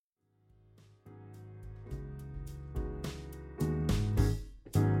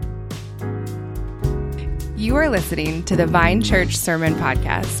You are listening to the Vine Church Sermon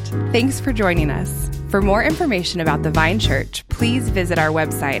Podcast. Thanks for joining us. For more information about the Vine Church, please visit our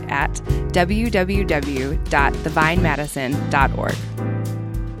website at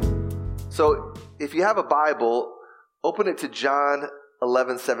www.thevinemadison.org. So if you have a Bible, open it to John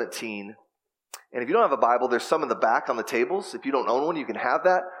 11:17. And if you don't have a Bible, there's some in the back on the tables. If you don't own one, you can have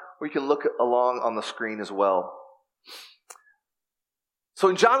that, or you can look along on the screen as well. So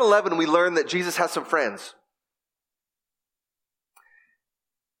in John 11, we learn that Jesus has some friends.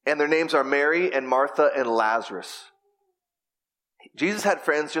 And their names are Mary and Martha and Lazarus. Jesus had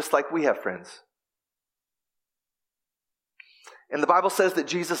friends just like we have friends. And the Bible says that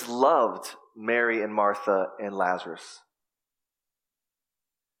Jesus loved Mary and Martha and Lazarus.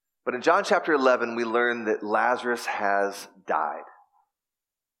 But in John chapter 11, we learn that Lazarus has died.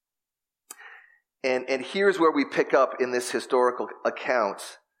 And here's where we pick up in this historical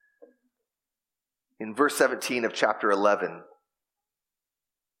account in verse 17 of chapter 11.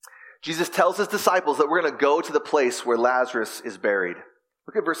 Jesus tells his disciples that we're going to go to the place where Lazarus is buried.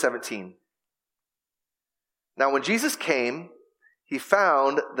 Look at verse 17. Now when Jesus came, he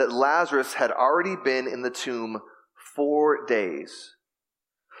found that Lazarus had already been in the tomb 4 days.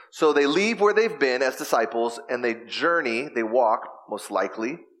 So they leave where they've been as disciples and they walk most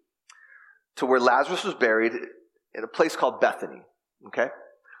likely, to where Lazarus was buried in a place called Bethany. Okay?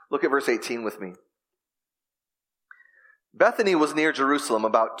 Look at verse 18 with me. Bethany was near Jerusalem,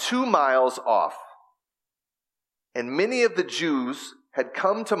 about 2 miles off. And many of the Jews had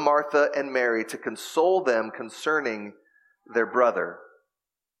come to Martha and Mary to console them concerning their brother.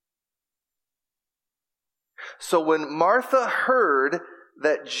 So when Martha heard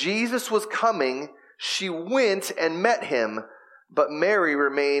that Jesus was coming, she went and met him, but Mary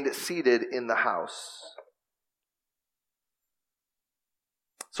remained seated in the house.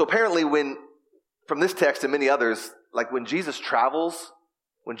 So apparently from this text and many others, like when Jesus travels,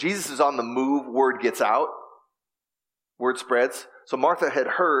 when Jesus is on the move, word gets out, word spreads. So Martha had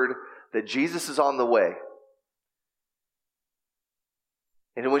heard that Jesus is on the way.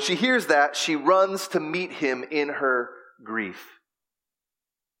 And when she hears that, she runs to meet him in her grief.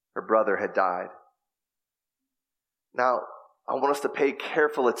 Her brother had died. Now, I want us to pay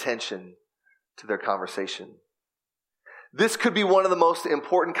careful attention to their conversation. This could be one of the most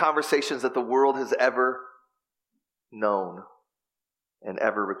important conversations that the world has ever known and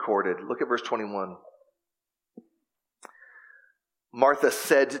ever recorded. Look at verse 21. Martha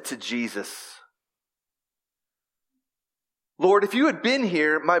said to Jesus, "Lord, if you had been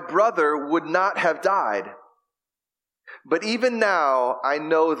here, my brother would not have died. But even now, I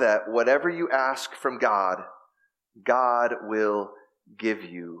know that whatever you ask from God, God will give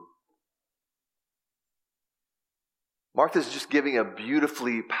you." Martha's just giving a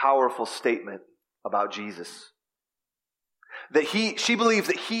beautifully powerful statement about Jesus. That she believes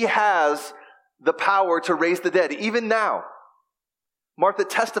that he has the power to raise the dead, even now. Martha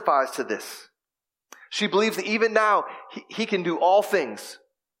testifies to this. She believes that even now, he can do all things.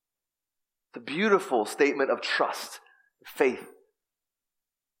 It's a beautiful statement of trust, faith.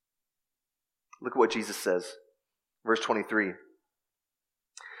 Look at what Jesus says. Verse 23.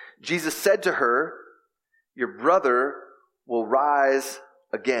 Jesus said to her, "Your brother will rise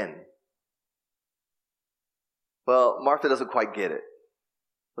again." Well, Martha doesn't quite get it.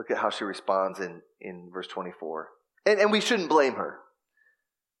 Look at how she responds in verse 24. And we shouldn't blame her.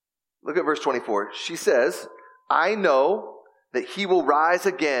 Look at verse 24. She says, "I know that he will rise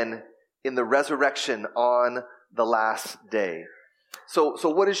again in the resurrection on the last day." So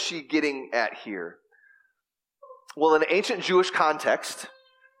what is she getting at here? Well, in an ancient Jewish context,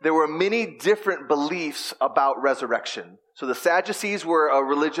 there were many different beliefs about resurrection. So the Sadducees were a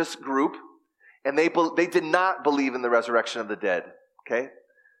religious group, and they did not believe in the resurrection of the dead. Okay?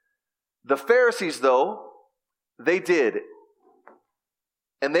 The Pharisees, though, they did.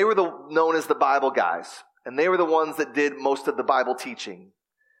 And they were known as the Bible guys. And they were the ones that did most of the Bible teaching.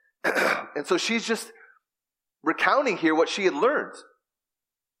 And so she's just recounting here what she had learned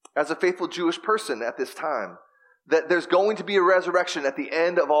as a faithful Jewish person at this time. That there's going to be a resurrection at the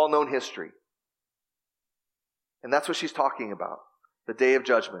end of all known history. And that's what she's talking about. The day of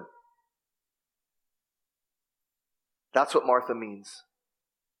judgment. That's what Martha means.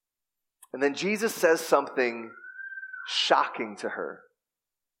 And then Jesus says something shocking to her.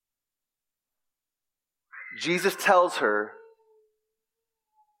 Jesus tells her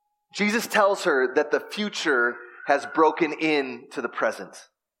that the future has broken into the present.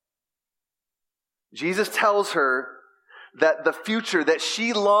 Jesus tells her that the future that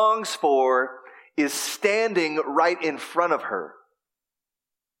she longs for is standing right in front of her.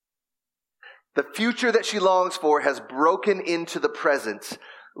 The future that she longs for has broken into the present.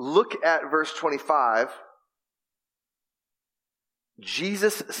 Look at verse 25.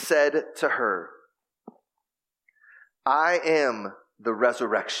 Jesus said to her, I am the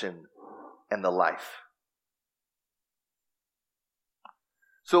resurrection and the life.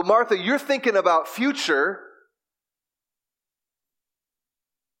 So Martha, you're thinking about future.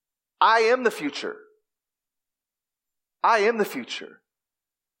 I am the future. I am the future.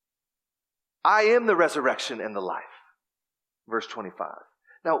 I am the resurrection and the life. Verse 25.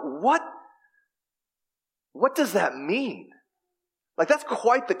 Now, what does that mean? Like, that's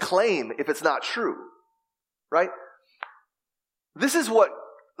quite the claim if it's not true, right? This is what,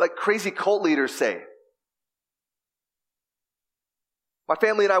 like, crazy cult leaders say. My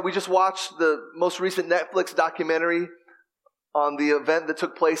family and I, we just watched the most recent Netflix documentary on the event that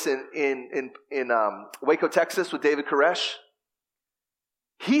took place in Waco, Texas with David Koresh.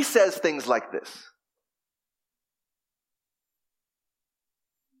 He says things like this.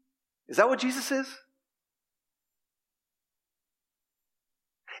 Is that what Jesus is?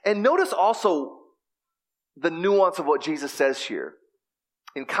 And notice also the nuance of what Jesus says here,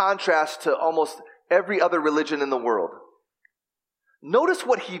 in contrast to almost every other religion in the world. Notice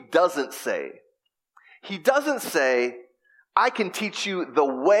what he doesn't say. He doesn't say, I can teach you the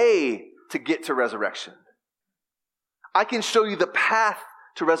way to get to resurrection. I can show you the path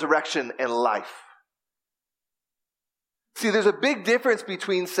to resurrection and life. See, there's a big difference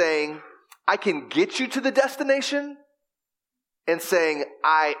between saying, I can get you to the destination, and saying,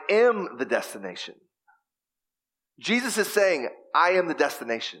 I am the destination. Jesus is saying, I am the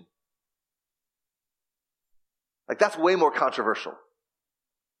destination. Like, that's way more controversial.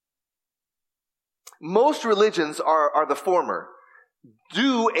 Most religions are the former.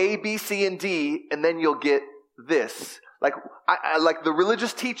 Do A, B, C, and D, and then you'll get this. Like, like the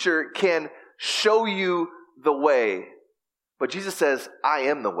religious teacher can show you the way, but Jesus says, I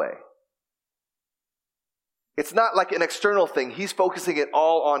am the way. It's not like an external thing. He's focusing it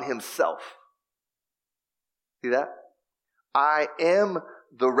all on himself. See that? I am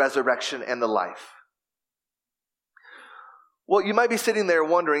the resurrection and the life. Well, you might be sitting there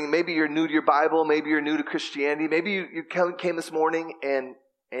wondering, maybe you're new to your Bible, maybe you're new to Christianity, maybe you came this morning and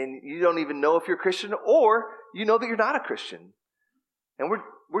you don't even know if you're a Christian, or you know that you're not a Christian. And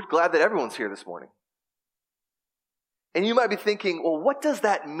we're glad that everyone's here this morning. And you might be thinking, well, what does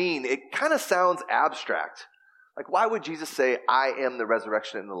that mean? It kind of sounds abstract. Like, why would Jesus say, I am the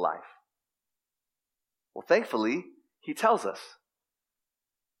resurrection and the life? Well, thankfully, he tells us.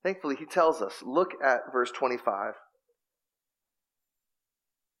 Thankfully, he tells us. Look at verse 25.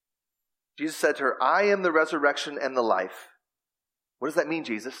 Jesus said to her, I am the resurrection and the life. What does that mean,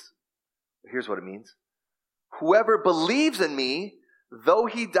 Jesus? Here's what it means. Whoever believes in me, though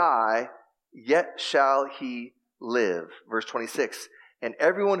he die, yet shall he live. Verse 26. And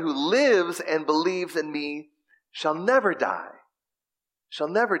everyone who lives and believes in me shall never die. Shall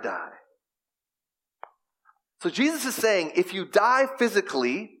never die. So Jesus is saying, if you die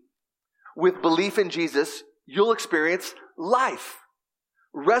physically with belief in Jesus, you'll experience life.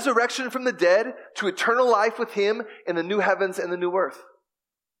 Resurrection from the dead to eternal life with him in the new heavens and the new earth.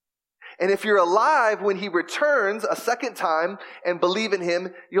 And if you're alive when he returns a second time and believe in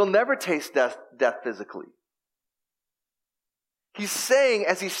him, you'll never taste death physically. He's saying,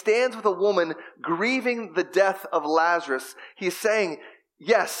 as he stands with a woman grieving the death of Lazarus, he's saying,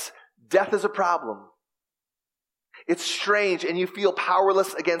 yes, death is a problem. It's strange and you feel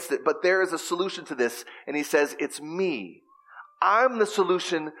powerless against it, but there is a solution to this. And he says, it's me. I'm the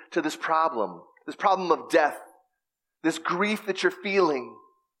solution to this problem of death, this grief that you're feeling,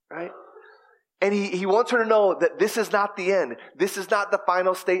 right? And he wants her to know that this is not the end. This is not the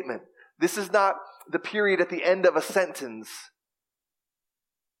final statement. This is not the period at the end of a sentence.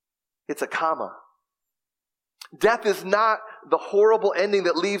 It's a comma. Death is not the horrible ending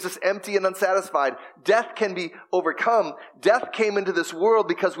that leaves us empty and unsatisfied. Death can be overcome. Death came into this world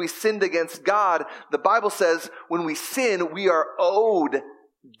because we sinned against God. The Bible says when we sin, we are owed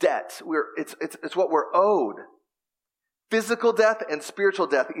debt. It's what we're owed. Physical death and spiritual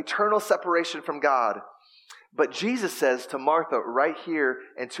death, eternal separation from God. But Jesus says to Martha right here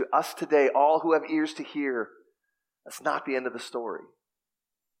and to us today, all who have ears to hear, that's not the end of the story.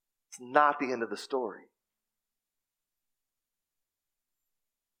 It's not the end of the story.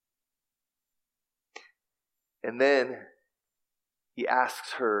 And then he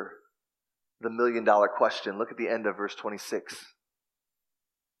asks her the $1 million question. Look at the end of verse 26.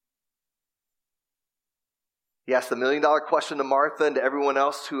 He asked the $1 million question to Martha and to everyone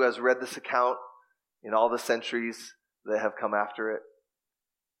else who has read this account in all the centuries that have come after it.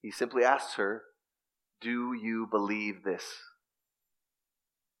 He simply asks her, do you believe this?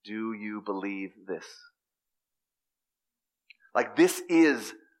 Do you believe this? Like, this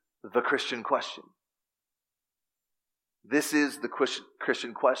is the Christian question. This is the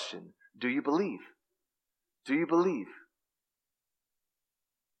Christian question. Do you believe? Do you believe?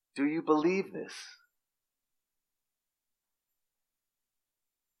 Do you believe this?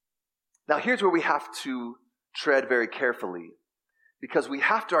 Now, here's where we have to tread very carefully, because we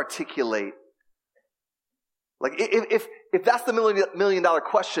have to articulate, like, if that's the million dollar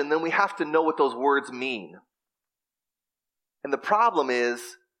question, then we have to know what those words mean. And the problem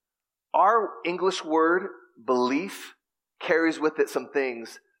is, our English word, belief, carries with it some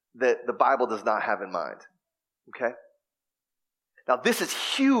things that the Bible does not have in mind. Okay? Now, this is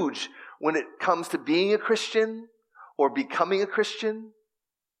huge when it comes to being a Christian or becoming a Christian.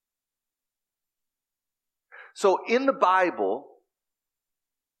 So, in the Bible,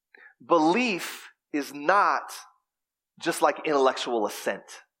 belief is not just like intellectual assent.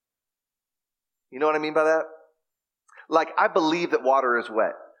 You know what I mean by that? Like, I believe that water is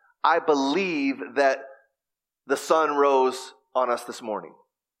wet. I believe that the sun rose on us this morning.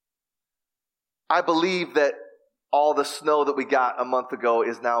 I believe that all the snow that we got a month ago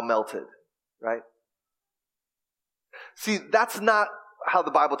is now melted, right? See, that's not how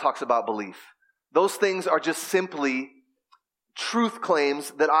the Bible talks about belief. Those things are just simply truth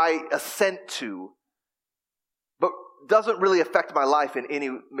claims that I assent to, but doesn't really affect my life in any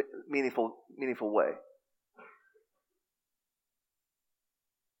meaningful way.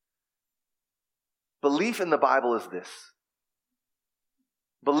 Belief in the Bible is this.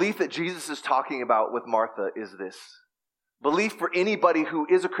 Belief that Jesus is talking about with Martha is this. Belief for anybody who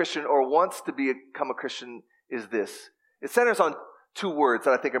is a Christian or wants to become a Christian is this. It centers on two words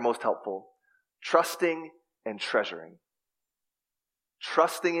that I think are most helpful: trusting and treasuring.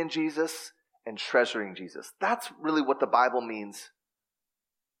 Trusting in Jesus and treasuring Jesus. That's really what the Bible means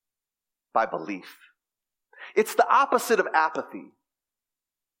by belief. It's the opposite of apathy.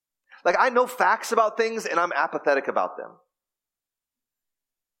 Like, I know facts about things and I'm apathetic about them.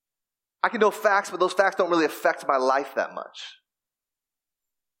 I can know facts, but those facts don't really affect my life that much.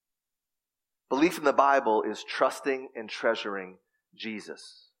 Belief in the Bible is trusting and treasuring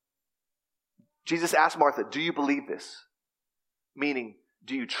Jesus. Jesus asked Martha, do you believe this? Meaning,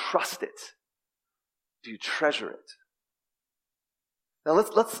 do you trust it? Do you treasure it? Now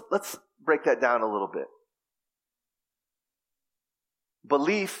let's break that down a little bit.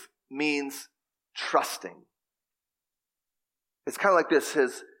 Belief means trusting. It's kind of like this.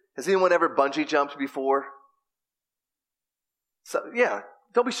 Has anyone ever bungee jumped before? So, yeah,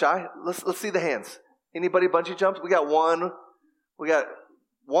 don't be shy. Let's see the hands. Anybody bungee jumped? We got one.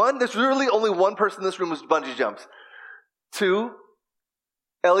 There's really only one person in this room who's bungee jumps. 2.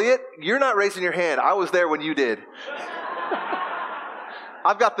 Elliot, you're not raising your hand. I was there when you did.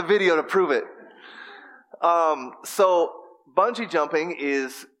 I've got the video to prove it. So bungee jumping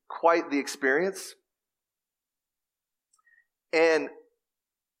is quite the experience. And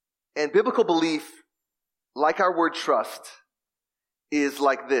biblical belief, like our word trust, is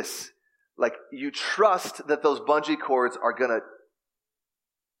like this. Like, you trust that those bungee cords are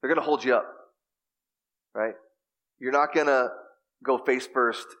they're gonna hold you up, right? You're not gonna go face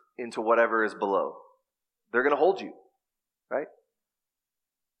first into whatever is below. They're gonna hold you, right?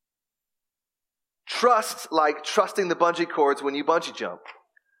 Trust, like trusting the bungee cords when you bungee jump.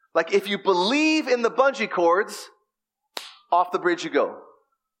 Like, if you believe in the bungee cords, off the bridge you go,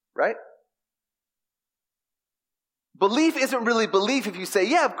 right? Belief isn't really belief if you say,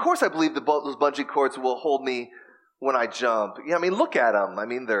 yeah, of course I believe those bungee cords will hold me when I jump. Yeah, I mean, look at them. I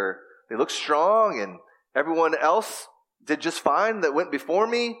mean, they look strong, and everyone else did just fine that went before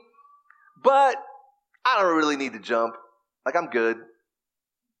me. But I don't really need to jump. Like, I'm good.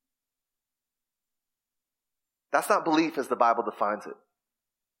 That's not belief as the Bible defines it.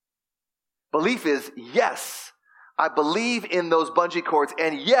 Belief is, yes, I believe in those bungee cords,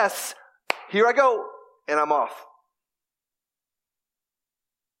 and yes, here I go, and I'm off.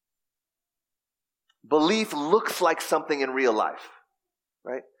 Belief looks like something in real life,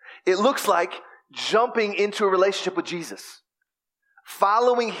 right? It looks like jumping into a relationship with Jesus,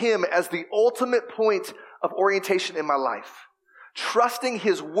 following Him as the ultimate point of orientation in my life, trusting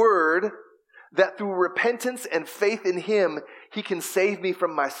His word that through repentance and faith in Him, He can save me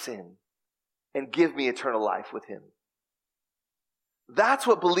from my sin and give me eternal life with Him. That's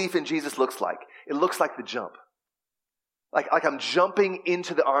what belief in Jesus looks like. It looks like the jump. Like I'm jumping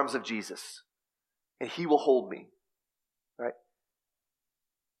into the arms of Jesus, and He will hold me, right?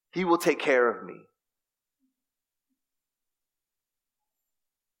 He will take care of me.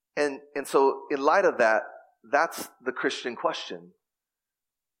 And so in light of that, that's the Christian question.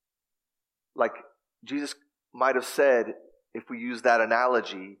 Like Jesus might have said, if we use that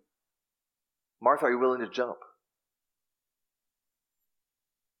analogy, Martha, are you willing to jump?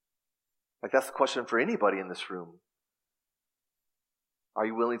 Like that's the question for anybody in this room. Are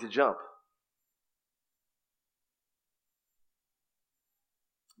you willing to jump?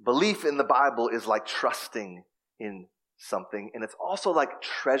 Belief in the Bible is like trusting in something, and it's also like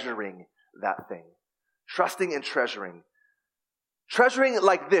treasuring that thing. Trusting and treasuring. Treasuring it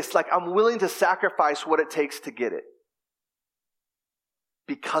like this, like I'm willing to sacrifice what it takes to get it.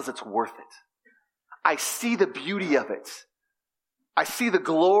 Because it's worth it. I see the beauty of it. I see the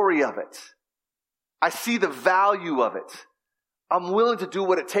glory of it. I see the value of it. I'm willing to do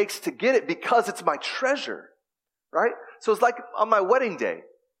what it takes to get it because it's my treasure. Right? So it's like on my wedding day.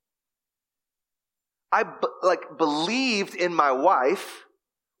 I believed in my wife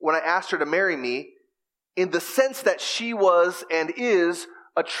when I asked her to marry me in the sense that she was and is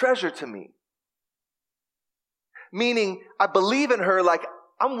a treasure to me. Meaning, I believe in her like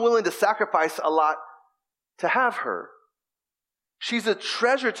I'm willing to sacrifice a lot to have her. She's a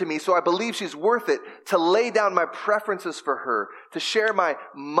treasure to me, so I believe she's worth it to lay down my preferences for her, to share my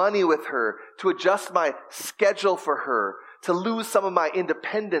money with her, to adjust my schedule for her, to lose some of my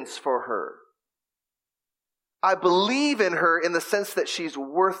independence for her. I believe in her in the sense that she's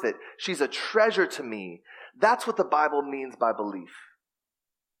worth it. She's a treasure to me. That's what the Bible means by belief.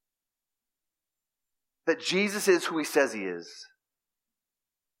 That Jesus is who he says he is.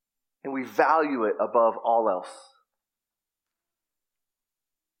 And we value it above all else.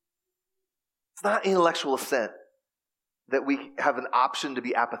 It's not intellectual assent that we have an option to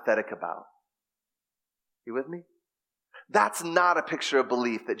be apathetic about. You with me? That's not a picture of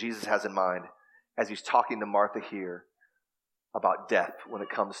belief that Jesus has in mind as he's talking to Martha here about death when it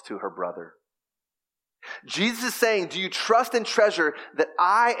comes to her brother. Jesus is saying, do you trust and treasure that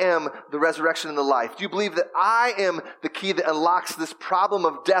I am the resurrection and the life? Do you believe that I am the key that unlocks this problem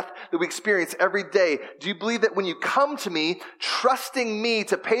of death that we experience every day? Do you believe that when you come to me, trusting me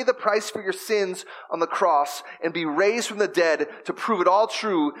to pay the price for your sins on the cross and be raised from the dead to prove it all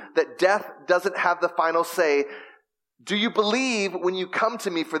true, that death doesn't have the final say? Do you believe when you come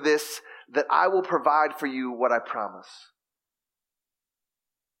to me for this, that I will provide for you what I promise?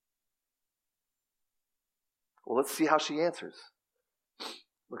 Well, let's see how she answers.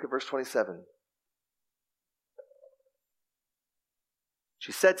 Look at verse 27.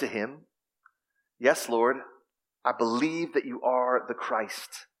 She said to him, "Yes, Lord, I believe that you are the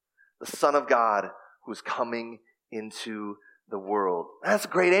Christ, the Son of God, who is coming into the world." That's a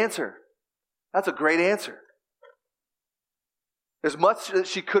great answer. That's a great answer. There's much that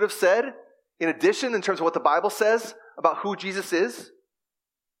she could have said in addition in terms of what the Bible says about who Jesus is.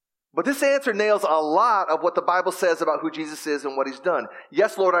 But this answer nails a lot of what the Bible says about who Jesus is and what he's done.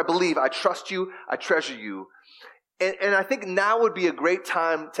 Yes, Lord, I believe. I trust you. I treasure you. And I think now would be a great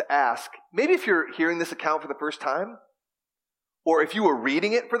time to ask, maybe if you're hearing this account for the first time, or if you were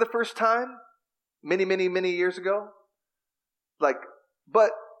reading it for the first time many, many, many years ago,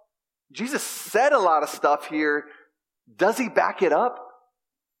 but Jesus said a lot of stuff here. Does he back it up?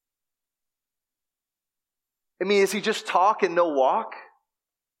 I mean, is he just talk and no walk?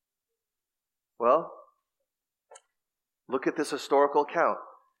 Well, look at this historical account.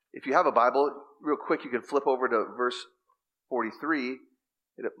 If you have a Bible, real quick, you can flip over to verse 43.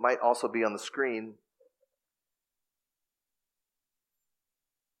 It might also be on the screen.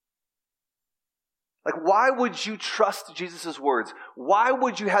 Like, why would you trust Jesus' words? Why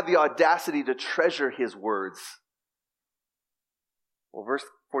would you have the audacity to treasure his words? Well, verse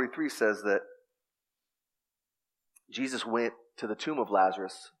 43 says that Jesus went to the tomb of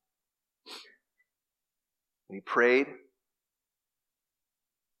Lazarus. And he prayed.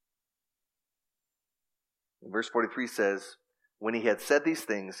 And verse 43 says, when he had said these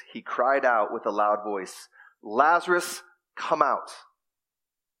things, he cried out with a loud voice, "Lazarus, come out."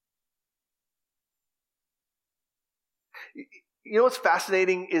 You know what's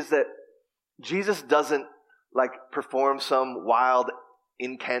fascinating is that Jesus doesn't perform some wild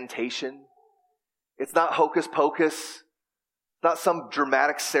incantation. It's not hocus pocus. It's not some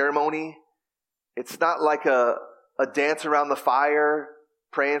dramatic ceremony. It's not like a dance around the fire,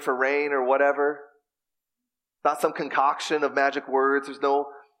 praying for rain or whatever. It's not some concoction of magic words. There's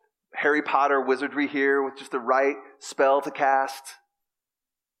no Harry Potter wizardry here with just the right spell to cast.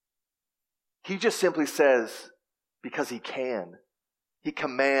 He just simply says, because he can. He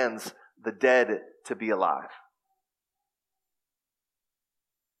commands the dead to be alive.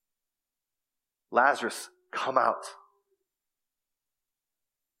 Lazarus, come out.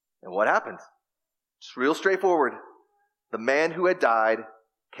 And what happened? It's real straightforward. The man who had died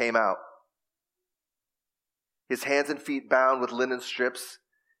came out. His hands and feet bound with linen strips,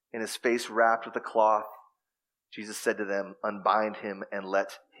 and his face wrapped with a cloth. Jesus said to them, "Unbind him and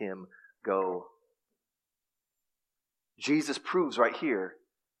let him go." Jesus proves right here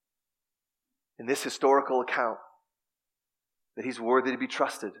in this historical account that he's worthy to be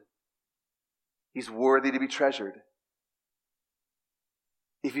trusted. He's worthy to be treasured.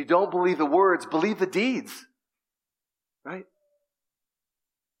 If you don't believe the words, believe the deeds. Right?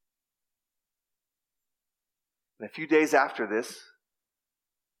 And a few days after this,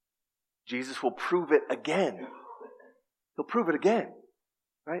 Jesus will prove it again. He'll prove it again.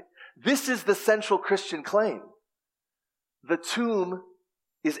 Right? This is the central Christian claim. The tomb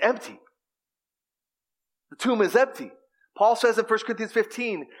is empty. The tomb is empty. Paul says in 1 Corinthians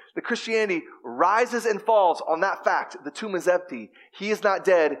 15 that Christianity rises and falls on that fact. The tomb is empty. He is not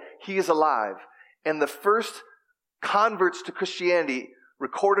dead. He is alive. And the first converts to Christianity,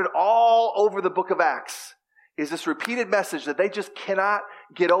 recorded all over the book of Acts, is this repeated message that they just cannot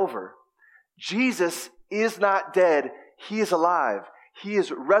get over. Jesus is not dead. He is alive. He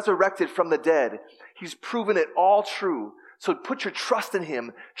is resurrected from the dead. He's proven it all true. So put your trust in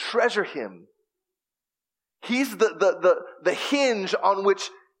him. Treasure him. He's the hinge on which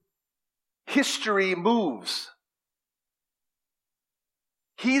history moves.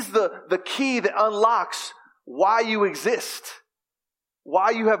 He's the key that unlocks why you exist, why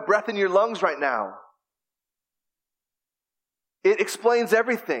you have breath in your lungs right now. It explains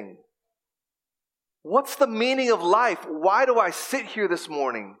everything. What's the meaning of life? Why do I sit here this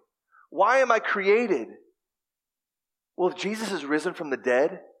morning? Why am I created? Well, if Jesus is risen from the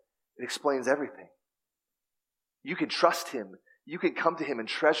dead, it explains everything. You can trust him. You can come to him and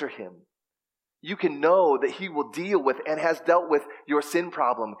treasure him. You can know that he will deal with and has dealt with your sin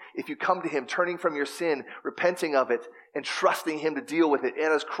problem if you come to him, turning from your sin, repenting of it, and trusting him to deal with it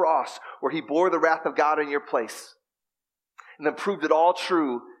at his cross, where he bore the wrath of God in your place, and then proved it all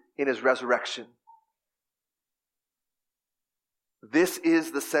true in his resurrection. This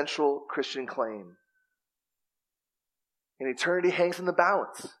is the central Christian claim. And eternity hangs in the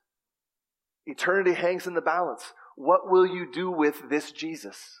balance. Eternity hangs in the balance. What will you do with this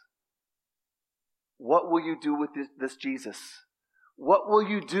Jesus? What will you do with this Jesus? What will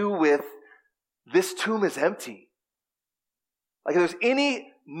you do with this tomb is empty? Like, if there's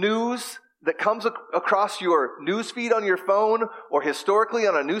any news that comes across your news feed on your phone, or historically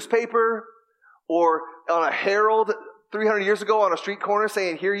on a newspaper, or on a herald 300 years ago on a street corner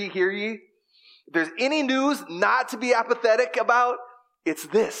saying, "Hear ye, hear ye." If there's any news not to be apathetic about, it's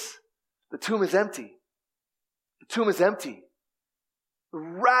this. The tomb is empty. The tomb is empty.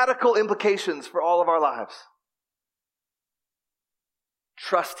 Radical implications for all of our lives.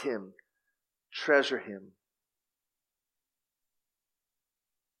 Trust him. Treasure him.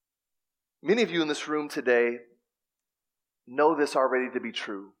 Many of you in this room today know this already to be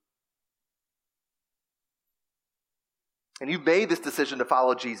true. And you've made this decision to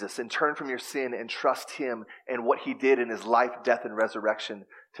follow Jesus and turn from your sin and trust him and what he did in his life, death, and resurrection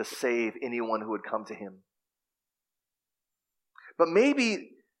to save anyone who would come to him. But maybe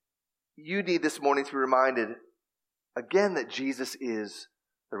you need this morning to be reminded again that Jesus is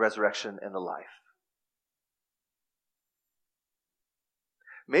the resurrection and the life.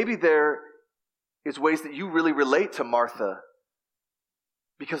 Maybe there is ways that you really relate to Martha,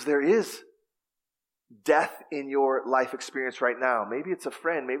 because there is death in your life experience right now. Maybe it's a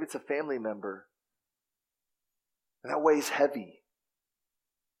friend, maybe it's a family member, and that weighs heavy.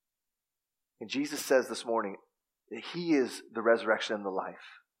 And Jesus says this morning that he is the resurrection and the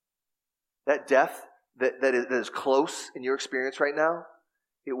life. That death that is close in your experience right now,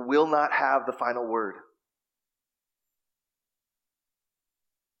 it will not have the final word.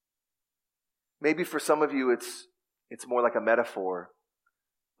 Maybe for some of you it's more like a metaphor,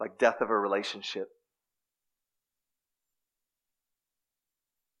 like death of a relationship.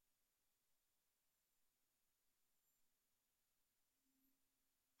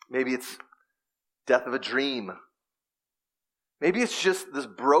 Maybe it's death of a dream. Maybe it's just this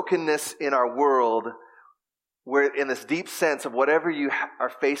brokenness in our world where, in this deep sense of whatever you are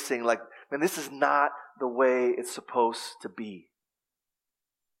facing, like, man, this is not the way it's supposed to be.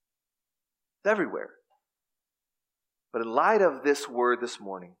 It's everywhere. But in light of this word this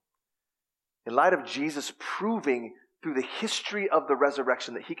morning, in light of Jesus proving through the history of the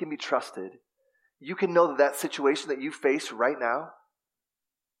resurrection that he can be trusted, you can know that that situation that you face right now,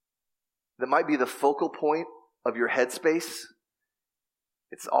 that might be the focal point of your headspace,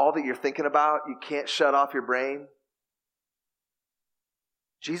 it's all that you're thinking about, you can't shut off your brain,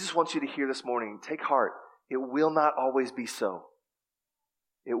 Jesus wants you to hear this morning, take heart. It will not always be so.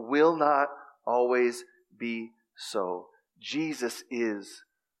 It will not always be so. Jesus is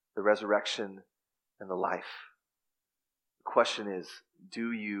the resurrection and the life. The question is,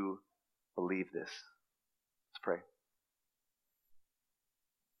 do you believe this? Let's pray.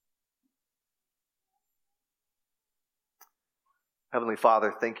 Heavenly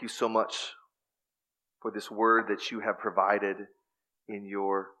Father, thank you so much for this word that you have provided in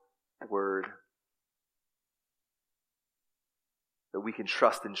your word. That we can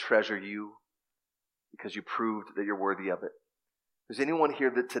trust and treasure you because you proved that you're worthy of it. If there's anyone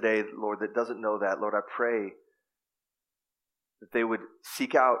here that today, Lord, that doesn't know that, Lord, I pray that they would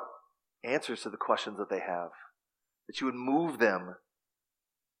seek out answers to the questions that they have. That you would move them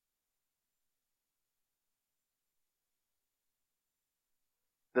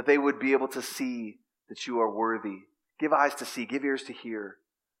that they would be able to see that you are worthy. Give eyes to see, give ears to hear.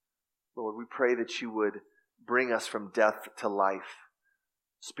 Lord, we pray that you would bring us from death to life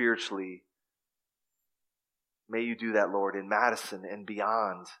spiritually. May you do that, Lord, in Madison and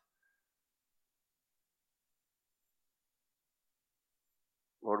beyond.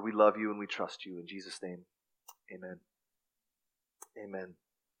 Lord, we love you and we trust you. In Jesus' name, amen. Amen.